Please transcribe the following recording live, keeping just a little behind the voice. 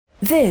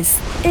This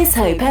is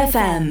Hope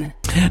FM.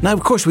 Now,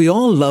 of course, we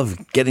all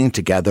love getting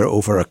together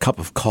over a cup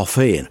of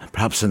coffee and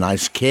perhaps a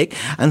nice cake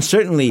and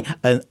certainly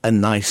a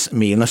nice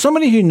meal. Now,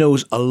 somebody who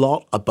knows a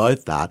lot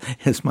about that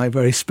is my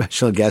very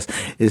special guest.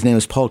 His name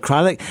is Paul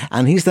Craddock,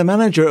 and he's the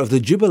manager of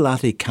the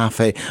Jubilati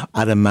Cafe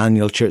at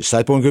Emmanuel Church,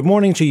 Southbourne. Good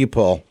morning to you,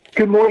 Paul.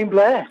 Good morning,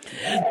 Blair.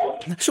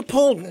 So,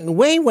 Paul,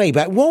 way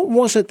back, what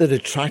was it that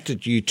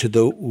attracted you to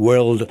the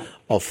world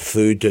of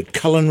food, to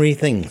culinary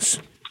things?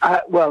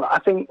 Well, I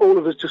think all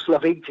of us just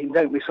love eating,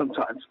 don't we,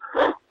 sometimes?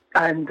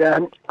 And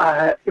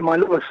my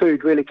love of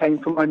food really came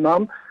from my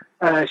mum.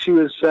 She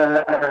was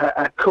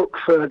a cook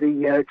for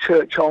the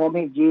church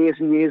army years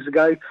and years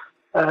ago.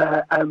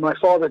 And my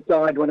father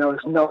died when I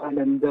was 9,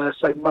 and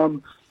so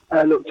mum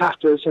looked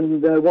after us.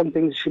 And one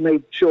thing she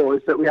made sure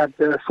is that we had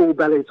full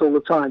bellies all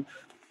the time.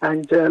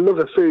 And love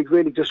of food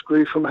really just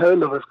grew from her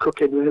love of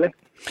cooking, really.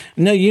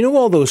 Now, you know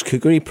all those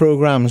cookery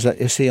programs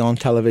that you see on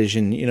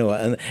television, you know,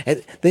 and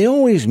they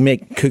always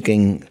make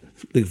cooking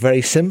look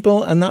very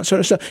simple and that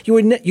sort of stuff. You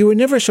were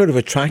never sort of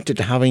attracted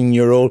to having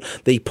your own,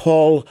 the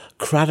Paul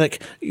Craddock,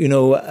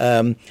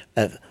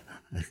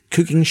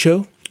 cooking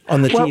show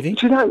on the TV?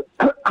 Do you know,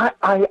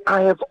 I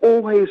have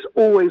always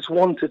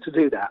wanted to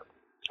do that.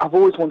 I've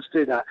always wanted to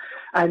do that.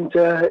 And,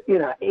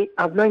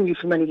 I've known you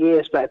for many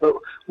years, Blair, but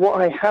what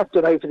I have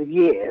done over the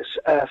years,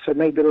 for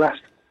maybe the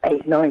last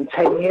 8, 9,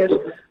 10 years,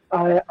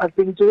 I've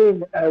been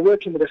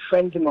working with a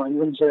friend of mine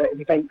who runs an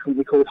event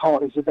company called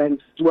Hartley's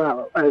Events as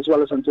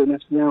well as I'm doing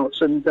everything else.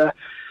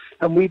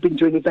 And we've been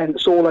doing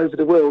events all over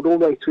the world, all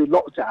the way through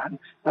lockdown.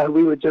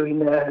 We were doing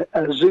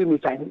Zoom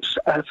events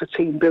for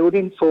team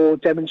building, for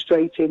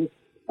demonstrating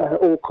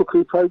all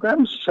cookery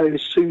programs, so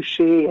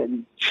sushi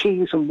and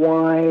cheese and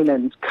wine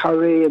and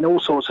curry and all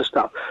sorts of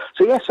stuff.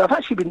 So yes, I've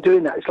actually been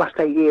doing that this last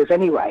 8 years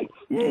anyway.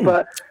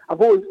 But I've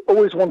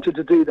always wanted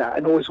to do that,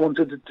 and always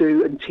wanted to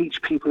do and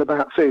teach people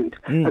about food.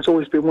 That's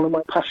always been one of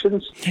my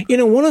passions. You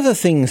know, one of the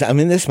things, I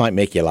mean, this might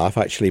make you laugh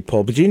actually,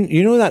 Paul, but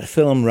you know that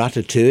film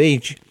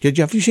Ratatouille?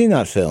 Have you seen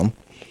that film?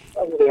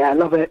 Oh, yeah, I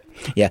love it.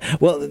 Yeah,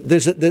 well,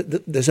 there's a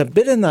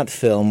bit in that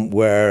film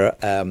where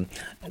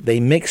they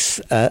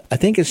mix. I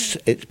think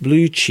it's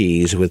blue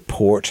cheese with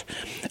port,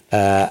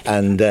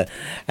 and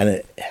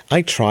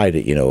I tried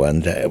it, you know,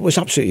 and it was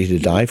absolutely to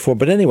die for.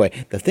 But anyway,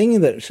 the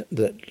thing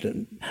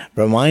that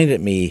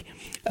reminded me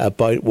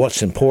about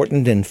what's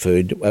important in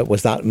food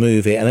was that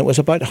movie, and it was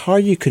about how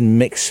you can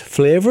mix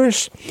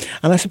flavors.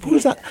 And I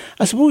suppose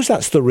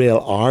that's the real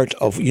art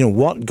of, you know,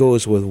 what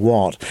goes with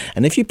what.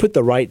 And if you put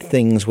the right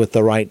things with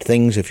the right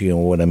things, if you know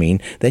what I mean,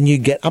 then you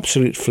get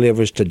absolute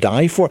flavors to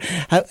die for.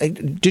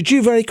 Did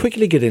you very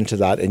quickly get into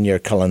that in your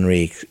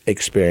culinary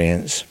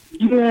experience?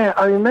 Yeah,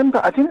 I remember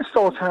I didn't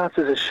start out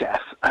as a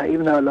chef,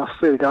 even though I love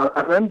food. I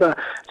remember,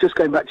 just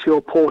going back to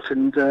your port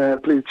and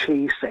blue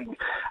cheese thing,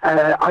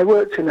 I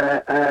worked in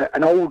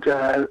an old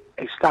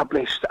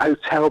established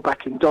hotel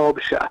back in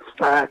Derbyshire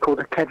called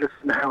the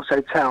Kedleston House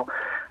Hotel.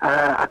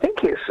 I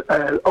think it's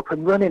up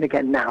and running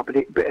again now, but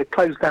it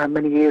closed down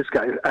many years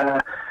ago.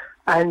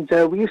 And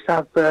we used to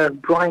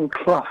have Brian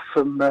Clough,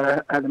 from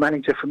the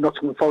manager from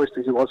Nottingham Forest,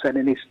 as he was then,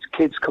 and his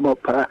kids come up,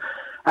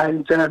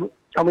 and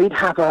we'd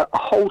have a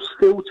whole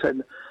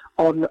Stilton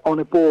on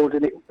a board,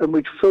 and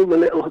we'd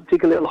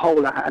dig a little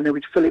hole out, and then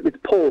we'd fill it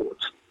with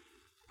port,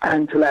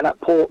 and to let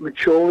that port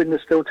mature in the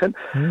Stilton.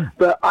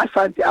 But I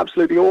found it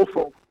absolutely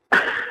awful.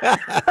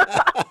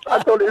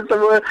 I thought it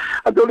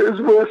was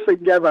the worst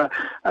thing ever,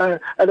 and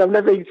I've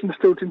never eaten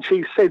Stilton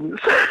cheese since.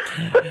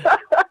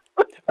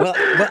 Well,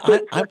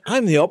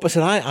 I'm the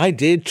opposite. I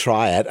did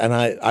try it, and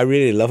I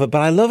really love it,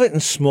 but I love it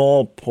in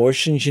small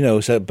portions, you know.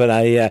 So, but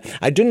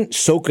I didn't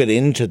soak it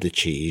into the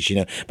cheese, you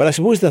know. But I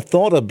suppose the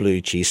thought of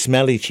blue cheese,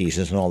 smelly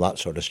cheeses, and all that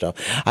sort of stuff.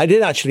 I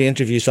did actually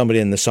interview somebody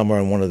in the summer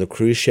on one of the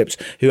cruise ships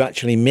who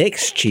actually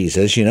makes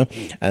cheeses, you know.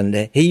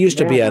 And he used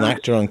to be an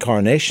actor on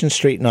Coronation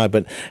Street now,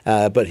 but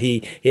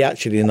he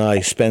actually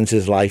now spends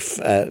his life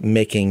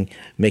making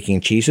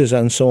cheeses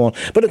and so on.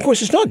 But of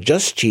course, it's not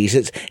just cheese;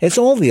 it's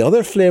all the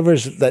other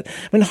flavors that.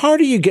 I mean, how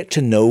do you get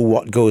to know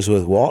what goes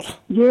with what?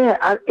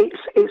 Yeah,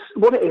 it's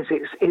what it is.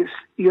 It's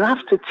you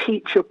have to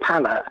teach your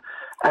palate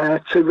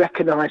to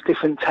recognise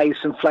different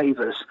tastes and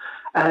flavours.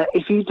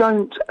 If you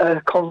don't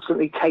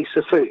constantly taste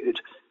the food,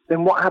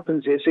 then what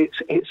happens is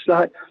it's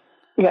like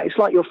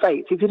your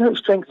faith. If you don't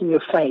strengthen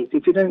your faith,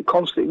 if you don't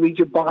constantly read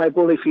your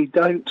Bible, if you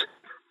don't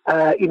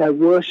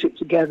worship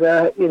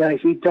together,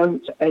 if you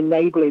don't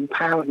enable,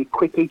 empower, and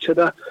equip each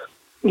other,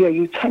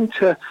 you tend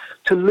to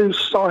lose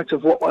sight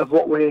of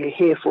what we're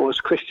here for as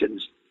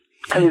Christians.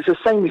 And it's the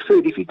same with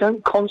food. If you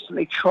don't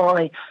constantly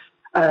try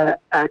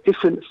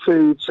different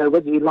foods, so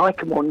whether you like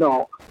them or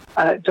not,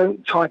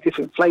 don't try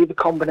different flavour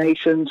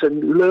combinations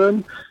and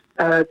learn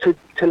to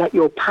let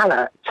your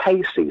palate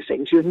taste these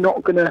things. You're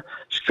not going to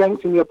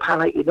strengthen your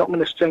palate. You're not going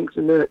to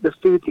strengthen the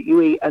food that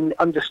you eat and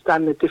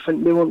understand the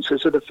different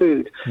nuances of the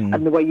food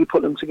and the way you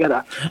put them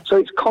together. So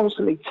it's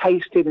constantly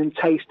tasting and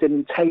tasting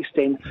and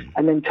tasting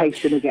and then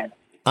tasting again.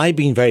 I've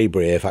been very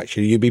brave,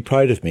 actually. You'd be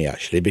proud of me,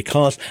 actually,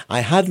 because I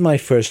had my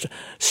first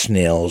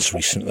snails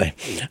recently.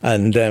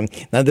 And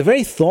now the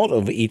very thought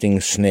of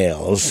eating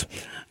snails,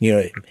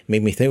 it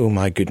made me think, oh,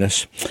 my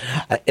goodness.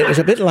 It was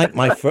a bit like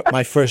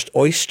my first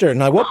oyster.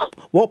 Now,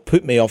 what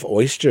put me off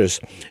oysters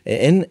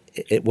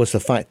it was the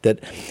fact that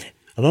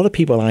a lot of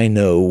people I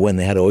know, when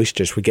they had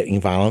oysters, were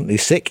getting violently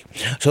sick.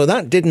 So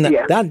that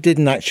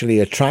didn't actually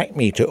attract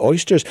me to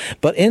oysters.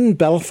 But in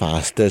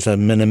Belfast, there's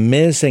an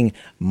amazing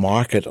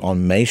market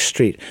on May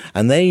Street,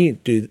 and they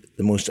do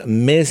the most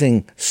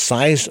amazing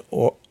size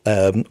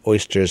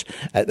oysters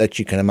that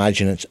you can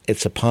imagine.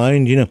 It's a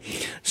pound,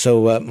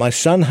 So my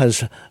son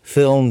has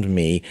filmed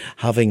me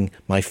having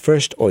my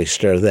first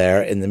oyster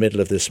there in the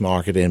middle of this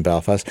market in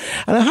Belfast,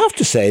 and I have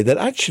to say that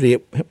actually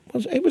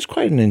it was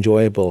quite an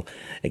enjoyable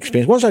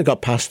experience once I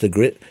got past the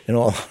grit and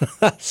all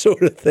that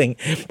sort of thing.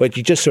 But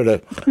you just sort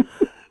of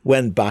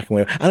went back and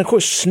went. And of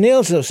course,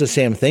 snails was the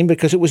same thing,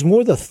 because it was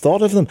more the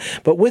thought of them.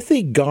 But with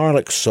the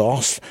garlic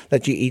sauce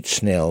that you eat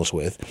snails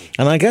with,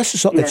 and I guess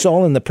it's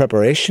all in the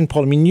preparation,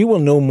 Paul. I mean, you will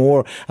know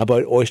more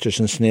about oysters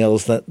and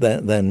snails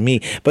than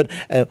me. But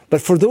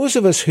for those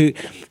of us who,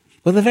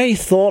 well, the very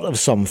thought of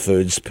some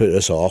foods put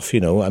us off,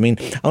 I mean,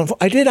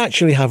 I did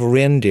actually have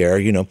reindeer,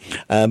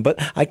 but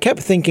I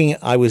kept thinking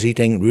I was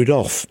eating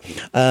Rudolph.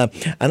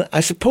 And I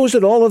suppose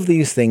that all of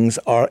these things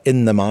are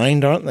in the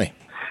mind, aren't they?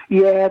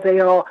 Yeah, they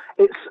are.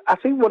 I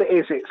think what it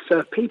is,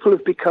 people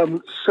have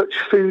become such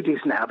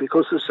foodies now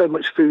because there's so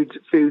much food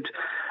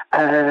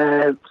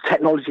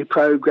technology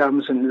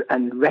programs and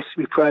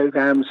recipe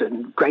programs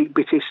and Great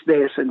British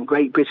this and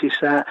Great British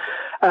that,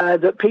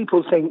 that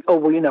people think, oh,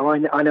 well,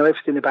 I know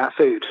everything about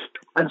food.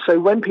 And so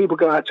when people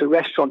go out to a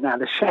restaurant now,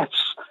 the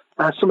chefs,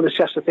 some of the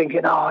chefs are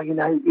thinking,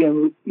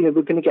 we're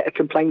going to get a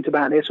complaint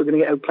about this, we're going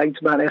to get a complaint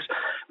about this.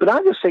 But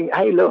I just think,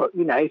 hey, look,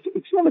 if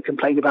you want to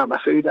complain about my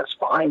food, that's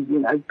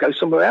fine, go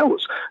somewhere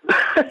else.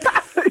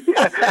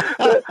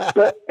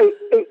 But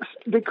it's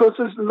because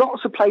there's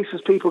lots of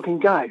places people can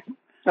go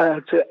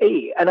to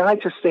eat. And I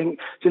just think,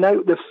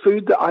 the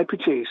food that I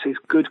produce is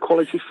good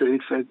quality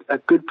food for a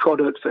good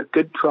product, for a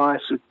good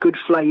price, with good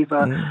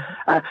flavour.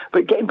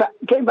 But getting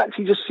back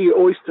to just your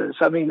oysters,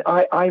 I mean,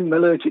 I'm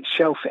allergic to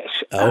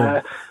shellfish.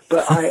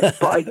 But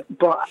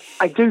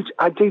I do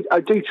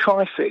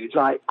try foods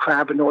like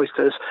crab and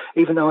oysters,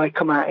 even though I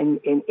come out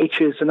in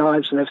itches and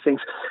hives and everything.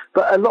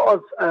 But a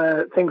lot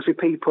of things with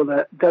people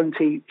that don't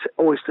eat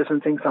oysters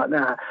and things like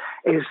that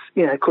is,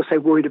 of course, they're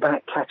worried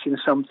about catching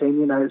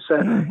something. A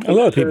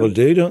lot of people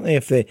do, don't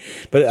they?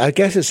 But I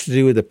guess it's to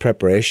do with the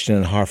preparation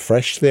and how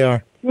fresh they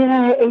are.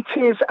 Yeah, it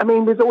is. I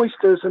mean, with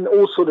oysters and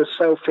all sort of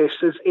shellfish,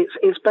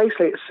 it's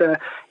basically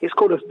it's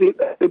called a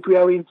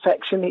Vibrio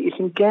infection that you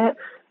can get.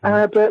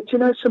 But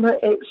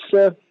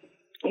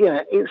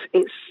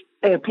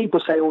people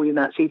say,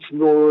 it's eating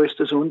raw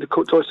oysters or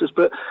undercooked oysters,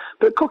 but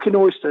cooking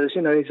oysters,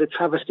 is a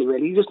travesty,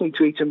 really. You just need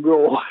to eat them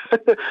raw,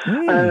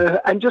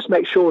 and just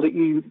make sure that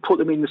you put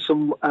them in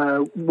some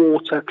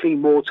water,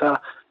 clean water,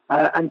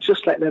 and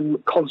just let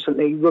them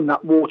constantly run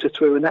that water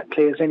through, and that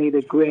clears any of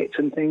the grit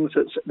and things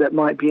that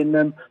might be in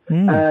them,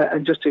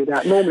 and just do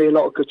that. Normally, a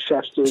lot of good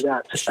chefs do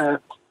that.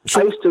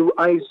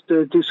 I used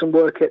to do some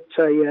work at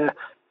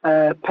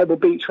Pebble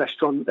Beach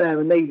restaurant there,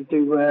 and they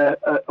do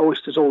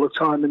oysters all the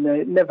time, and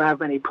they never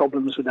have any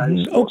problems with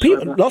those.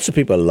 Lots of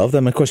people love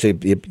them. Of course, you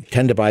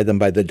tend to buy them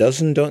by the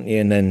dozen, don't you?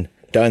 And then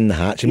down the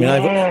hatch. I mean,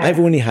 I've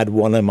only had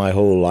one in my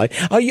whole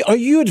life. Are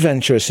you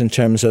adventurous in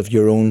terms of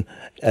your own,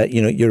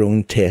 your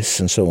own tastes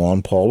and so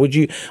on, Paul? Would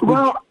you eat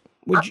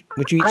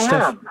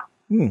stuff?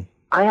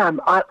 I am.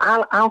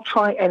 I'll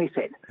try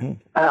anything.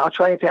 I'll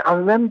try anything. I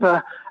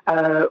remember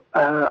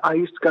I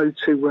used to go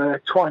to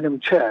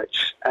Twynham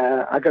Church.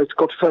 I go to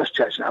God's First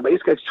Church now, but I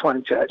used to go to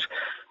Twynham Church.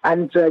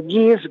 And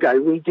years ago,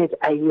 we did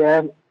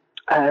a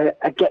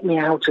Get Me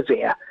Out of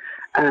Here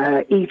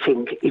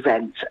eating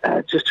event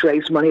just to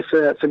raise money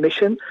for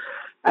mission.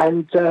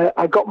 And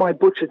I got my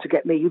butcher to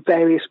get me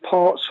various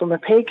parts from a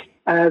pig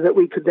that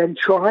we could then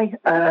try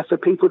for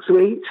people to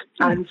eat.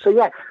 And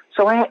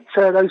so I ate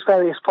those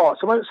various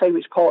parts. I won't say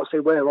which parts they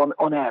were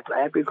on air,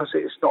 Blair, because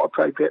it's not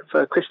appropriate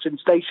for a Christian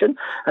station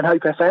and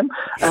Hope FM,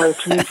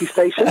 community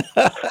station.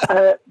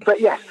 But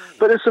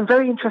there's some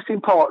very interesting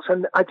parts,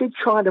 and I did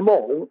try them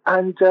all.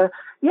 And a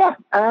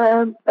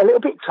little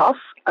bit tough.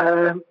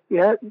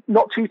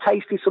 Not too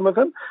tasty, some of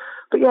them.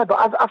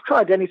 But I've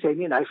tried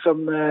anything,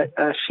 from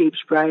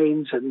sheep's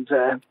brains, and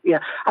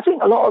I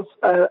think a lot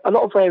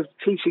of way of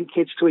teaching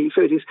kids to eat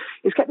food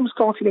is get them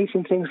started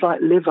eating things like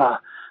liver.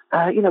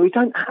 We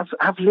don't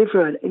have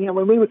liver, and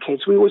when we were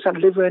kids, we always had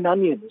liver and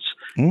onions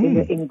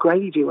in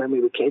gravy when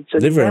we were kids.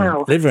 And liver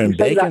and bacon, liver and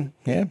bacon.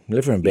 Yeah,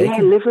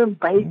 liver and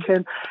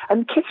bacon.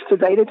 And kids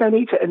today, they don't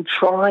eat it. And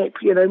tripe,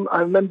 I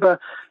remember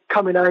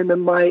coming home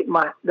and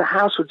the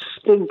house would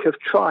stink of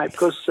tripe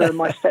because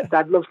my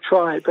stepdad loved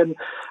tripe, and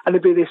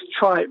there'd be this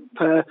tripe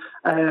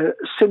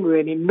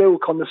simmering in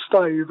milk on the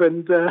stove,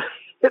 and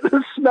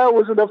The smell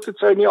was enough to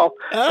turn you off.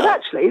 But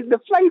actually, the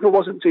flavour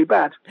wasn't too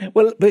bad.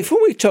 Well,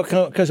 before we talk,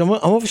 because I'm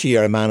obviously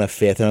you're a man of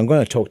faith, and I'm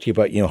going to talk to you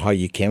about how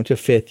you came to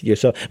faith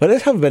yourself. But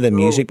let's have a bit of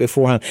music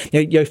beforehand.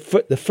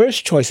 The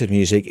first choice of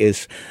music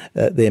is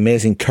the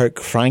amazing Kirk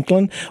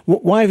Franklin.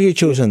 Why have you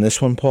chosen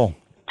this one, Paul?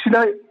 Do you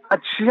know, I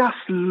just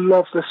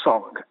love the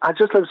song. I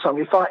just love the song.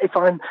 If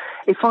I'm,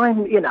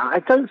 I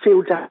don't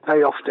feel down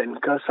very often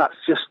because that's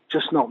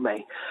just not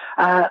me.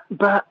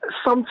 But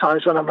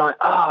sometimes when I'm like,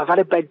 I've had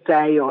a bad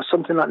day or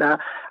something like that,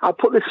 I'll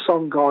put this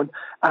song on,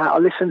 I'll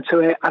listen to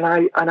it, and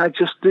I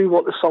just do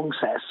what the song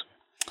says,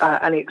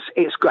 and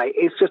it's great.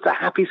 It's just a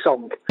happy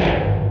song. I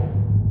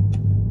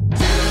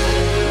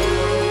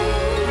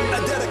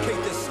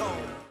dedicate this song.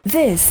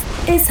 This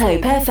is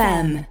Hope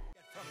FM.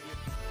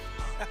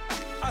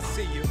 I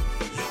see you.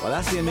 Well,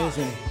 that's the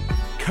amazing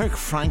Kirk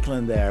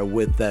Franklin there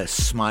with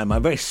Smile. My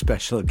very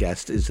special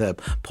guest is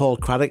Paul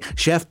Craddock,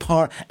 Chef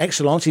par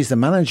excellence. He's the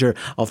manager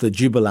of the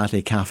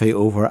Jubilati Cafe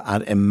over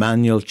at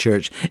Emmanuel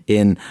Church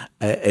in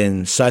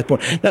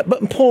Southbourne. Now,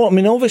 but Paul, I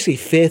mean, obviously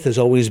faith has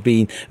always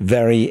been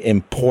very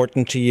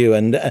important to you.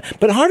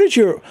 But how did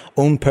your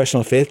own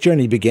personal faith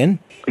journey begin?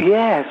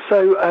 Yeah,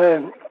 so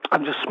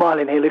I'm just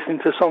smiling here listening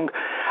to the song.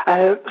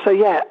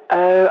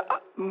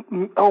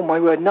 Oh my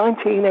word,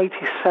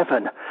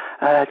 1987,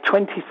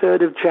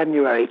 23rd of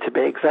January to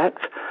be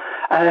exact.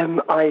 I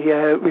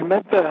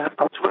remember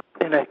I was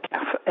working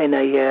in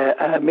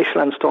a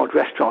Michelin-starred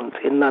restaurant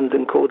in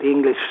London called the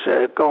English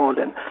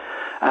Garden.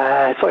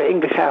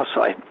 English House,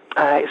 sorry.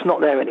 It's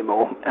not there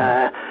anymore.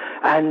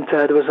 And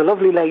there was a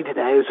lovely lady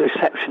there who was a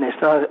receptionist.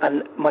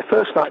 And my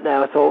first night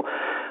there, I thought,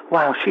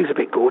 wow, she's a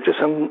bit gorgeous.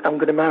 I'm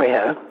going to marry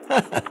her.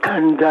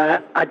 And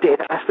I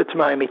did. I asked her to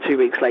marry me 2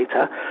 weeks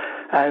later.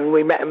 And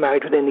we met and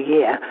married within a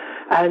year.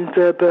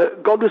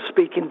 But God was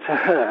speaking to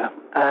her,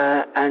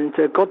 and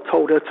God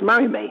told her to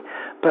marry me,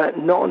 but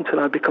not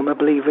until I become a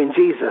believer in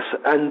Jesus.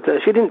 And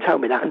she didn't tell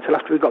me that until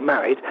after we got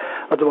married.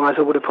 Otherwise,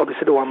 I would have probably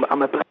said,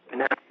 I'm a believer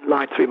now,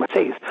 lied through my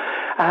teeth.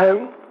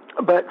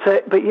 But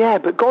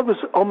God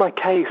was on my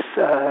case.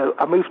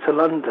 I moved to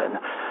London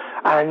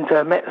and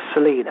met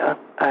Selena,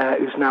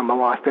 who's now my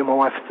wife, been my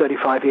wife for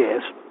 35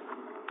 years.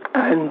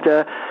 And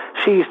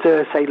she used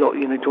to say, look, do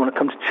you want to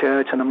come to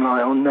church? And I'm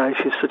like, oh no,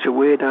 she's such a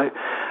weirdo.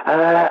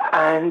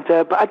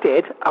 But I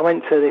did. I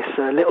went to this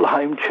little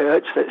home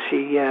church that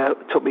she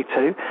took me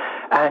to.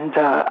 And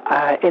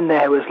in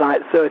there was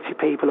like 30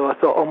 people who I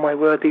thought, oh my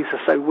word, these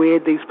are so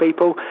weird, these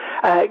people.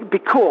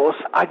 Because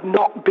I'd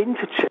not been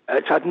to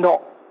church. I'd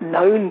not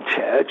known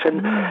church.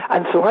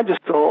 And so I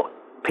just thought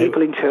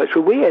people in church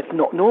were weird,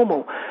 not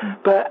normal.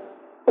 But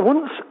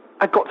once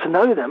I got to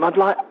know them, I'd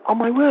like, oh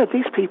my word,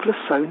 these people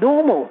are so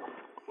normal.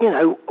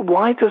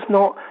 Why does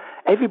not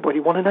everybody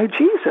want to know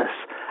Jesus?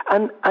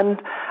 And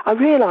I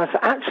realised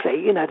that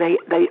actually,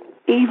 they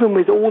even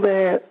with all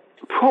their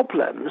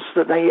problems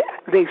that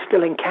they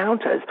still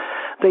encountered,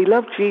 they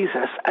loved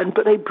Jesus,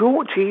 but they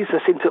brought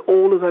Jesus into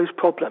all of those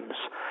problems.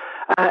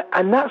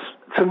 And that's,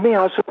 for me,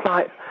 I was just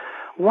like,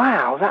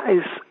 wow, that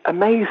is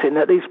amazing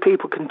that these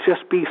people can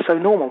just be so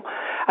normal.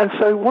 And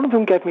so one of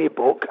them gave me a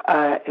book.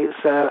 I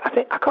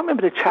can't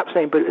remember the chap's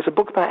name, but it's a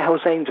book about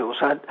Hell's Angels.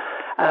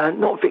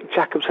 Not Vic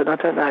Jacobson, I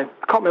don't know.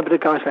 I can't remember the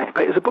guy's name,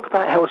 but it's a book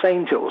about Hell's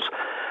Angels.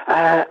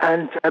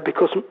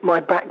 Because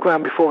my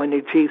background before I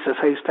knew Jesus,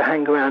 I used to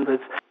hang around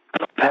with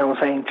Hell's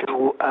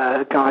Angel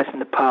guys in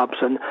the pubs,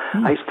 and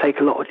I used to take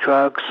a lot of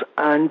drugs.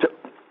 And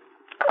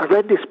I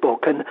read this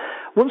book, and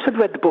once I'd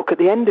read the book, at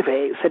the end of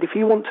it, it said, if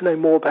you want to know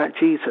more about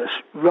Jesus,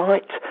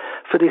 write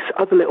for this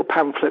other little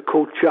pamphlet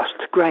called Just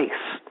Grace.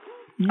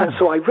 And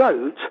so I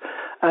wrote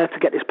to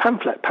get this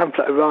pamphlet.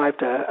 Pamphlet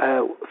arrived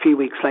a few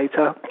weeks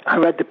later. I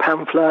read the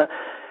pamphlet,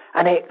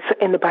 and it's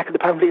in the back of the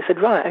pamphlet, it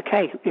said, right,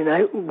 okay,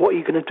 what are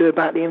you going to do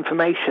about the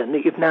information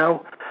that you've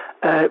now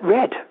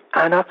read?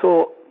 And I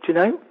thought,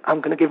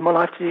 I'm going to give my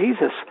life to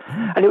Jesus.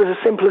 And it was as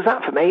simple as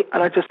that for me.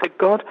 And I just said,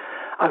 God,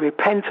 I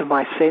repent of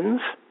my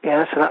sins.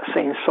 So that's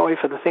saying sorry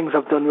for the things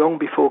I've done wrong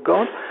before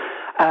God.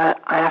 I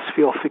ask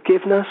for your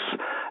forgiveness.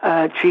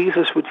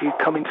 Jesus, would you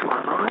come into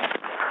my life?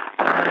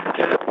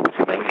 And would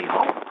you make me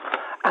whole?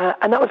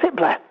 And that was it,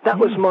 Blair. That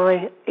was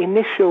my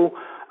initial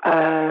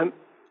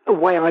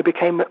way I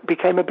became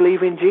a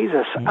believer in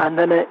Jesus. And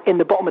then in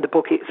the bottom of the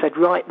book, it said,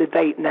 write the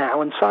date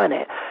now and sign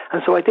it.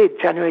 And so I did,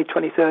 January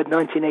 23rd,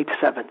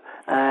 1987,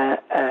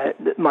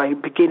 my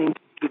beginning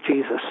with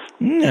Jesus.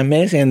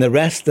 Amazing. And the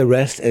rest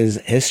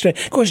is history.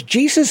 Of course,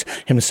 Jesus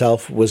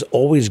himself was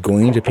always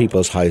going to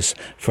people's house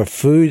for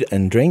food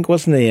and drink,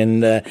 wasn't he?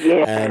 And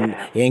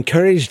he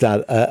encouraged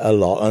that a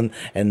lot.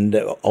 And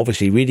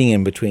obviously reading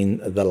in between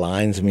the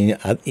lines, I mean,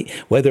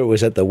 whether it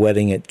was at the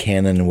wedding at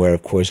Canaan, where,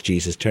 of course,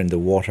 Jesus turned the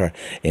water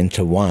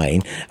into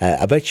wine,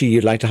 I bet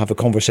you'd like to have a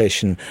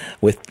conversation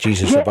with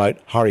Jesus about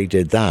how he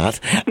did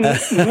that.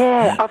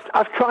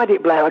 I've tried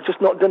it, Blair. I've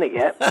just not done it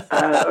yet.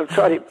 I've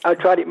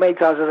tried it many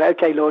times. I said,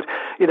 okay, pray, Lord.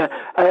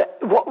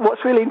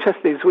 What's really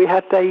interesting is we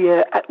had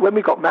when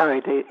we got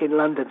married in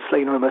London,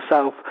 Selena and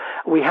myself,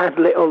 we had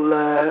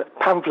little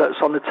pamphlets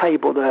on the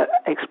table that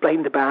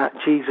explained about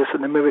Jesus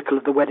and the miracle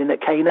of the wedding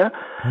at Cana,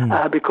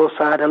 because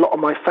I had a lot of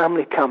my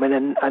family coming,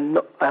 and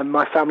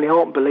my family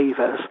aren't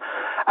believers,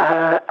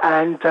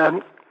 and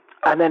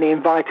then he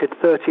invited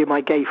 30 of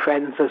my gay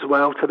friends as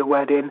well to the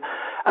wedding,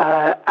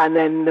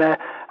 and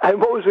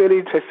what was really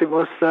interesting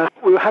was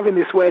we were having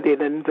this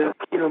wedding, and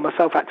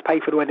myself had to pay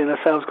for the wedding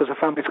ourselves because the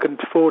families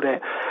couldn't afford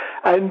it,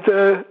 and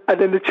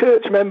then the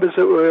church members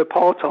that we were a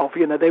part of,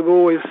 they were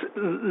always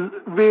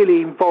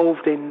really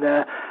involved in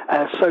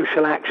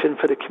social action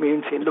for the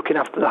community and looking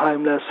after the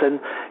homeless, and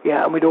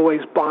we'd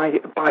always buy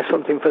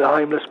something for the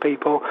homeless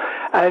people,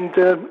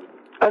 and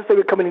as they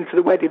were coming into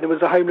the wedding, there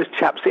was a homeless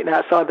chap sitting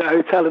outside the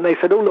hotel, and they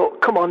said, "Oh,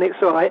 look, come on, it's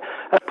all right.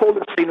 Paul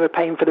and Selena are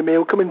paying for the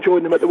meal. Come and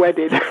join them at the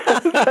wedding." so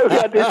we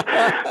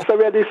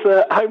had this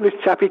homeless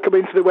chappie come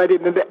into the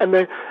wedding, and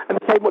they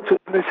came up to him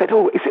and they said,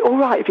 "Oh, is it all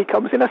right if he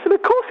comes in?" I said,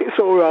 "Of course it's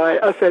all right."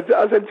 I said,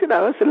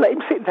 let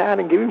him sit down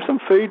and give him some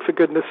food, for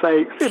goodness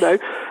sakes. I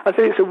said,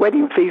 it's a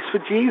wedding feast for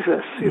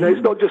Jesus.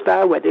 It's not just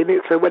our wedding;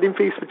 it's a wedding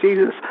feast for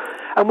Jesus.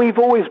 And we've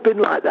always been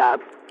like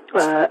that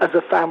as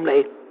a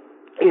family.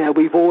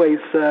 We've always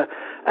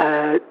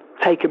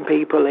taken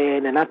people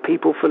in and had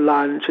people for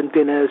lunch and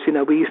dinners.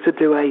 We used to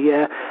do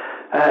an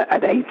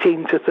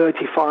 18 to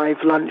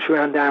 35 lunch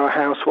around our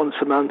house once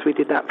a month. We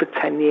did that for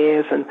 10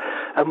 years, and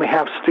we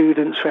have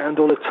students around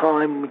all the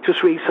time. We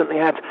just recently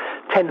had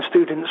 10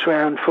 students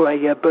around for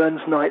a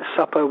Burns night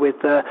supper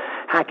with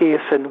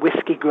haggis and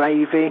whiskey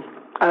gravy.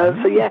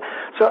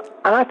 So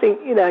I think,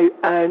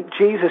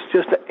 Jesus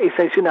he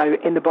says,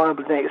 in the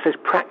Bible today, it says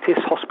practice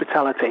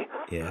hospitality.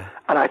 Yeah.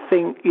 And I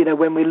think,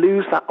 when we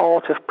lose that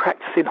art of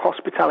practicing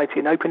hospitality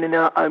and opening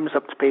our homes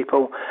up to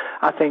people,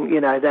 I think,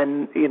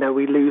 then,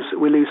 we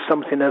lose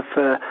something of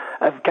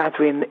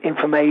gathering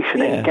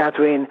information and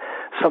gathering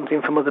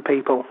something from other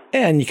people.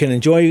 Yeah, and you can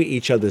enjoy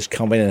each other's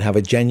company and have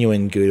a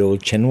genuine good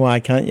old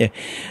chinwag, can't you?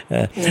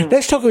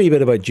 Let's talk a wee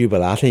bit about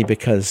Jubilati,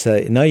 because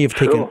now you've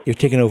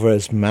taken over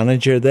as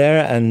manager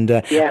there, and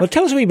well,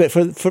 tell us a wee bit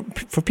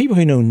for people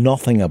who know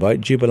nothing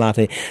about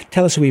Jubilati.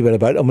 Tell us a wee bit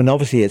about. I mean,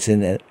 obviously it's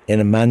in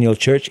Emmanuel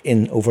Church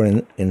over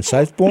in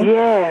Southbourne.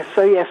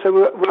 So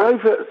we're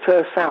over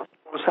at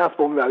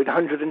Southbourne Road,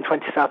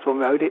 120 Southbourne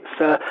Road.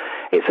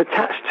 It's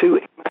attached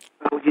to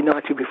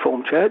United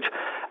Reformed Church.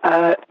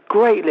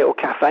 Great little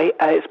cafe.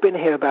 It's been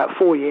here about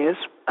 4 years.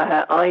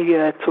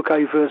 I took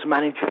over as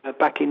manager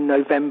back in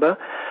November,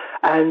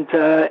 and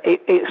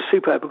it's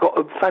superb. We've got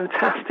a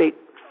fantastic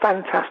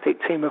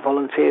team of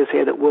volunteers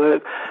here that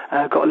work.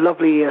 Got a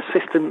lovely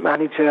assistant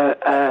manager,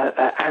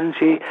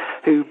 Angie,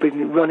 who's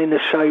been running the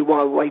show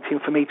while waiting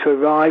for me to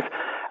arrive,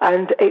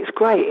 and it's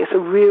great. It's a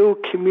real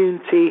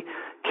community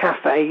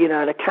cafe,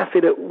 and a cafe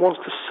that wants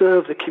to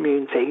serve the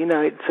community.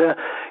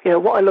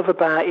 What I love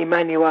about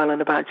Emmanuel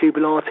and about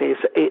Jubilati is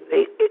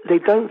they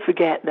don't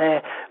forget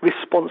their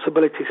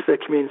responsibilities to the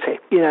community.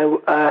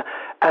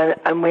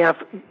 And we have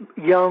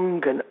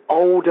young and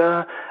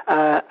older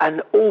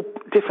and all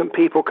different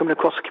people coming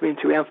across the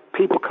community. We have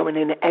people coming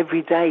in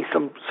every day.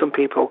 Some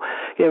people,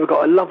 we've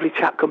got a lovely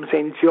chap comes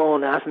in,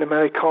 John, as an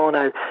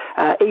Americano.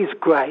 He's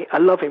great. I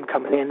love him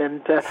coming in,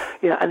 and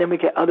and then we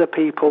get other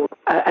people,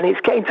 and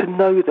it's getting to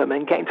know them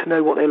and getting to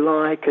know what they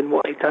like and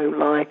what they don't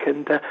like,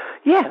 and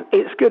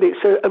it's good.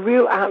 It's a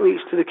real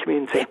outreach to the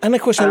community. And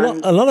of course, a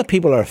lot of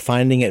people are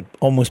finding it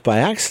almost by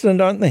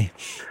accident, aren't they?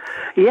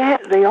 Yeah,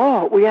 they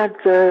are. We had,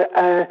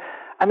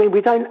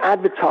 we don't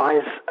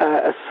advertise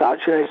as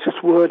such, it's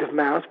just word of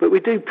mouth, but we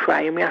do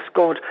pray and we ask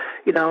God,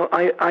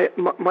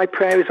 my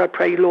prayer is, I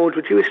pray, Lord,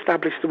 would you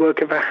establish the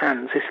work of our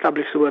hands, it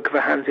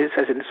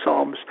says in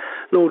Psalms.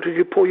 Lord, would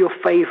you pour your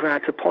favour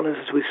out upon us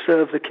as we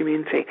serve the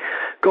community?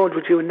 God,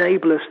 would you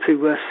enable us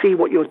to see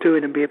what you're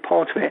doing and be a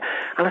part of it?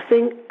 And I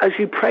think as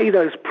you pray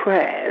those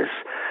prayers,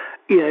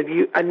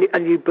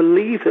 you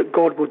believe that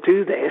God will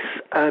do this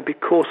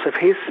because of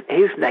his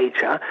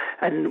nature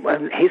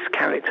and his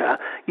character,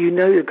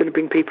 there are going to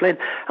bring people in.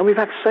 And we've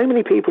had so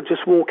many people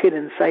just walk in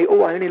and say,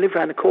 "Oh, I only live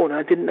around the corner.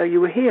 I didn't know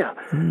you were here,"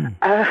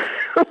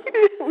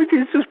 which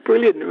is just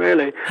brilliant,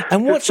 really.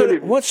 And what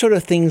sort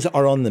of things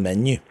are on the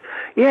menu?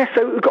 Yeah,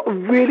 so we've got a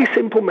really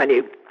simple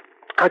menu.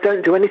 I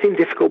don't do anything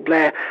difficult,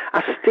 Blair.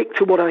 I stick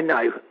to what I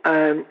know.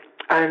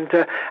 And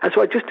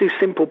so I just do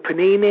simple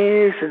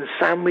paninis and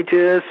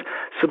sandwiches,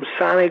 some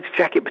salads,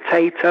 jacket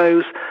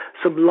potatoes,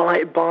 some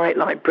light bite,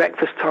 like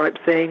breakfast type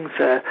things,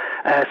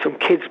 some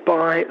kids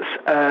bites,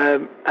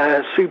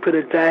 soup of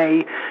the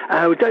day.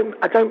 I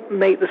don't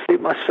make the soup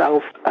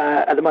myself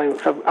at the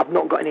moment, so I've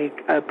not got any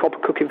proper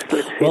cooking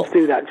facilities to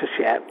do that just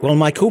yet. Well,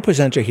 my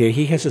co-presenter here,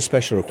 he has a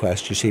special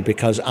request, you see,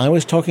 because I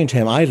was talking to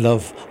him. I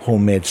love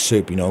homemade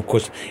soup, of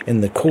course,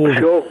 in the cold.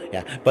 Sure.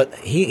 Yeah, but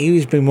he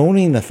was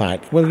bemoaning the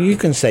fact. Well, you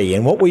can say,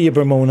 Ian, what were you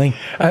bemoaning?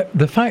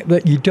 The fact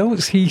that you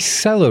don't see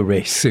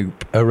celery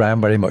soup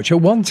around very much. At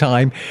one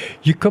time,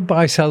 you could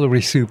buy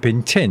celery soup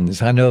in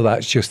tins. I know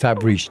that's just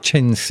average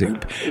tin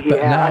soup,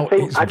 but now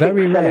it's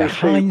very rare.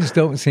 Heinz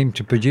don't seem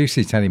to produce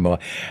it anymore.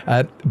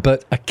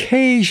 But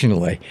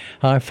occasionally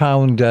I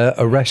found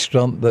a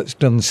restaurant that's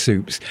done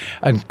soups,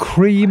 and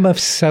cream of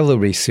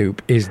celery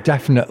soup is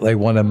definitely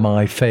one of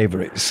my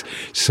favourites.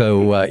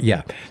 So,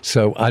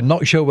 So I'm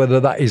not sure whether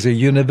that is a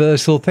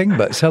universal thing,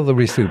 but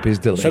celery soup is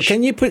delicious. So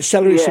can you put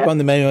celery soup on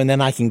the menu and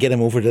then I can get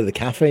him over to the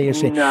cafe, you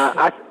see?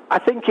 No, I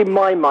think in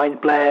my mind,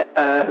 Blair,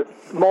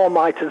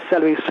 Marmite and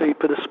celery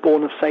soup are the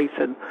spawn of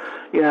Satan,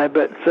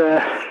 but...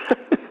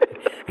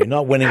 You're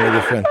not winning with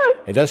your friend.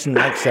 He doesn't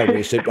like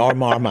celery soup or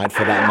Marmite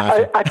for that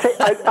matter. I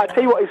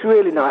tell you what is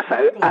really nice,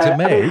 though.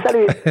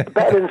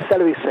 Better than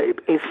celery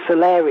soup is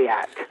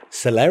celeriac.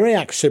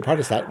 Celeriac soup, how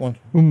does that one?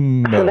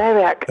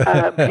 Celeriac,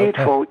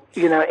 beautiful.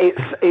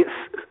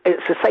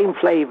 It's the same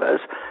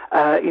flavours,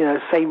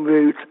 same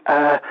root.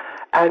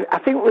 And I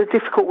think what's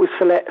difficult with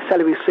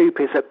celery soup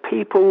is that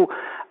people,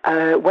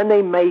 when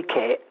they make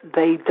it,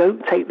 they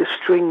don't take the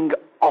string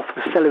off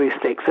the celery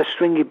sticks, the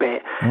stringy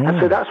bit. And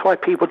so that's why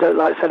people don't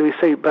like celery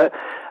soup. But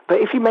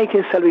if you're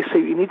making celery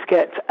soup, you need to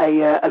get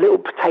a little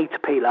potato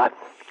peeler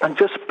and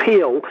just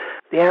peel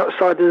the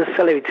outside of the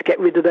celery to get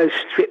rid of those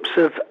strips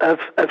of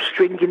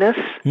stringiness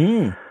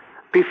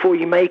before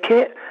you make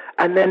it.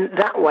 And then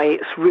that way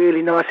it's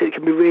really nice. It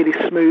can be really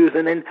smooth.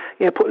 And then,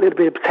 put a little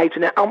bit of potato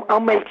in it. I'll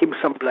make him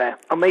some, Blair.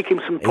 I'll make him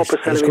some proper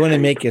celery soup. He's going to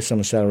make you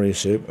some celery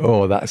soup.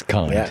 Oh, that's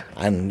kind. Yeah,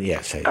 and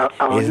yes. No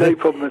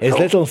problem at all. His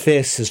little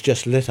face has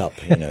just lit up.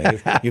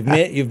 You've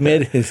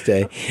made his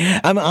day.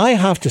 I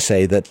have to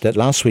say that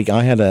last week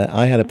I had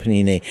a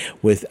panini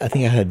with, I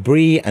think I had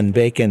brie and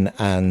bacon,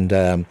 and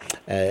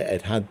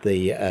it had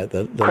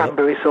the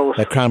cranberry sauce.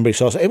 The cranberry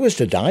sauce. It was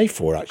to die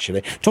for,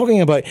 actually.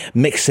 Talking about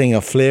mixing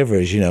of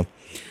flavours,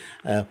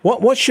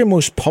 What's your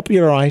most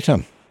popular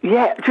item?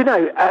 Yeah, do you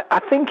know,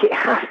 I think it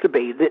has to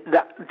be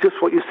that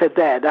just what you said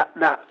there,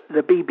 that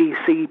the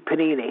BBC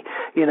panini,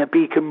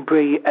 bacon,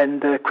 brie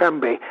and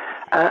cranberry.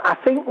 I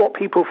think what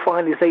people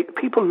find is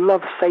people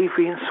love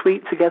savoury and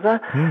sweet together,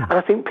 and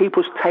I think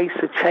people's tastes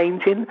are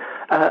changing.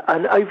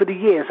 And over the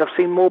years, I've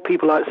seen more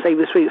people like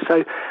savoury sweet.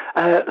 So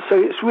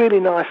it's really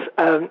nice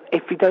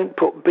if you don't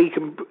put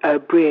bacon,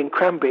 brie and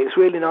cranberry. It's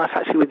really nice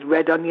actually with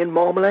red onion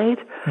marmalade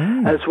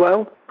as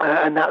well.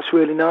 And that's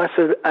really nice,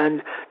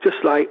 and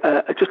just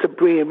a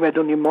brie and red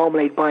onion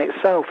marmalade by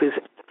itself is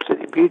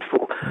absolutely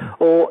beautiful.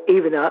 Or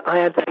even I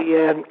had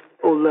a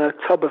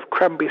tub of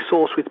cranberry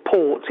sauce with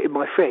port in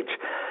my fridge,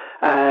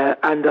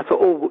 and I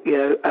thought,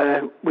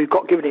 we've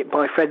got given it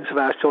by friends of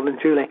ours, John and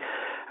Julie,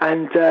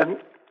 and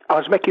I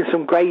was making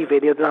some gravy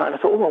the other night, and I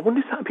thought, I wonder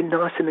if that would be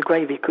nice in the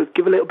gravy. Could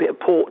give a little bit of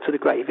port to the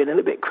gravy and a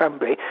little bit of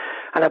cranberry.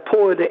 And I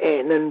poured it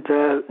in, and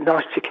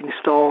nice chicken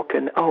stock,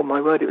 and oh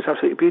my word, it was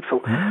absolutely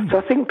beautiful. So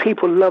I think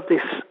people love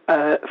this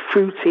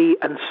fruity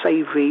and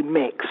savoury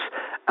mix,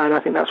 and I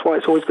think that's why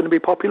it's always going to be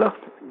popular.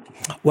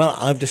 Well,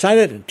 I've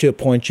decided to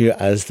appoint you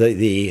as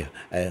the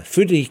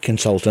foodie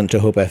consultant to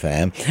Hope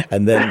FM,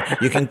 and then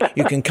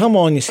you can come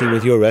on, you see,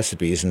 with your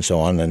recipes and so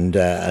on,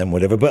 and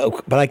whatever.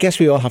 But I guess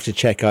we all have to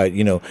check out,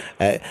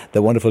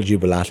 the wonderful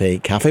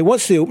Jubilate Cafe.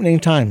 What's the opening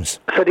times?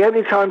 So the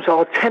opening times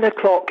are 10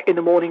 o'clock in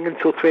the morning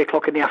until 3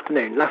 o'clock in the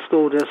afternoon. Last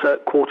orders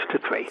at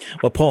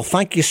 2:45. Well, Paul,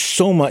 thank you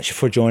so much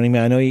for joining me.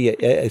 I know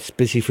it's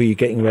busy for you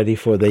getting ready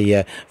for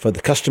the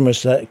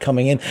customers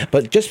coming in.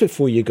 But just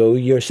before you go,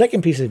 your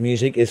second piece of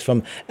music is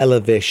from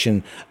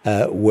Elevation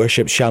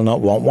Worship, Shall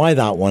Not Want. Why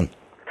that one?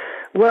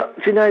 Well,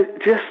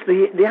 just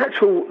the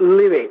actual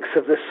lyrics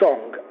of the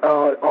song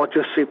are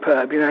just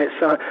superb.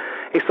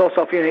 It starts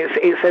off,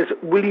 it says,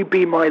 "Will you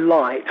be my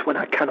light when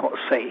I cannot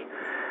see?"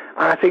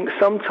 And I think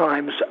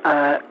sometimes,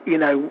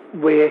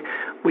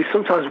 we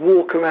sometimes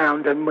walk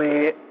around and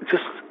we're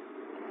just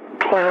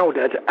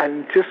clouded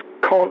and just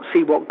can't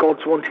see what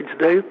God's wanting to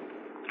do.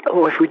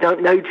 Or if we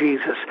don't know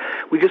Jesus,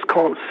 we just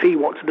can't see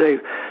what to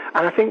do.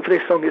 And I think for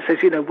this song it says,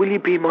 will you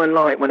be my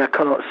light when I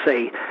cannot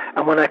see?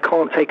 And when I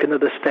can't take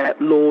another step,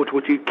 Lord,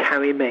 would you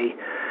carry me?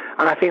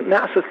 And I think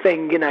that's the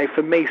thing,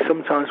 for me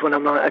sometimes when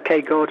I'm like,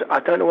 okay, God, I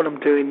don't know what I'm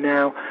doing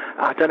now.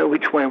 I don't know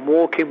which way I'm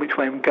walking, which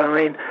way I'm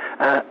going.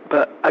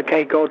 But,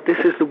 okay, God, this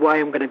is the way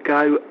I'm going to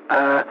go.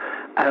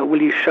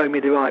 Will you show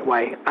me the right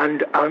way?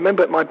 And I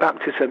remember at my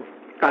baptism,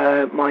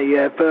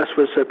 my verse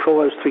was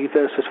Proverbs 3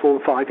 verses 4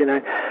 and 5,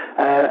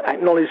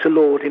 acknowledge the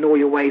Lord in all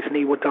your ways and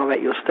he will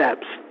direct your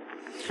steps.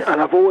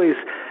 And I've always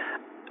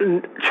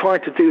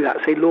tried to do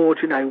that, say, Lord,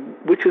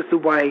 which is the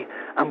way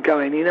I'm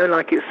going?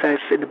 Like it says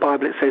in the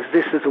Bible, it says,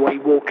 this is the way,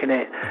 walk in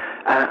it.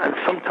 And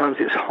sometimes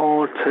it's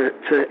hard to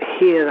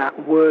hear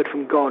that word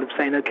from God of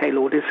saying, okay,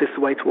 Lord, is this the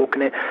way to walk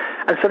in it?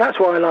 And so that's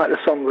why I like the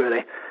song,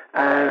 really,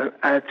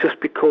 just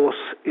because,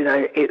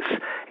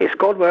 it's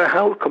God where our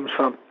help comes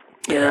from.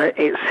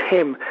 It's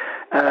him.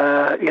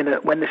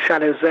 When the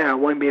shadow's there, I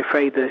won't be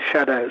afraid of the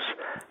shadows.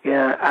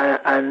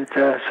 And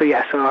the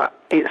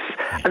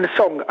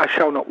song, I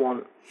Shall Not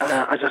Want.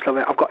 I just love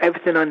it. I've got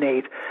everything I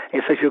need.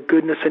 It says your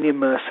goodness and your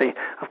mercy.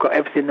 I've got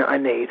everything that I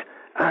need.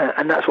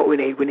 And that's what we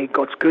need. We need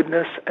God's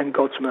goodness and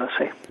God's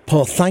mercy.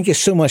 Paul, thank you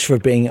so much for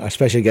being our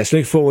special guest.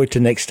 Look forward to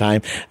next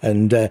time,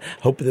 and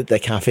hope that the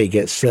cafe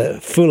gets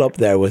full up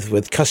there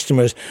with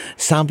customers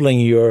sampling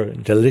your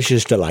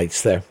delicious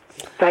delights there.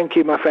 Thank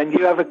you, my friend.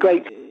 You have a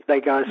great day,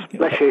 guys.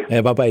 Bless you.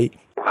 Bye-bye.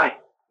 Bye.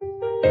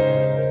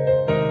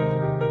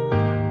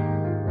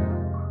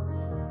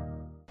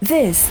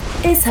 This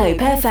is Hope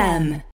FM.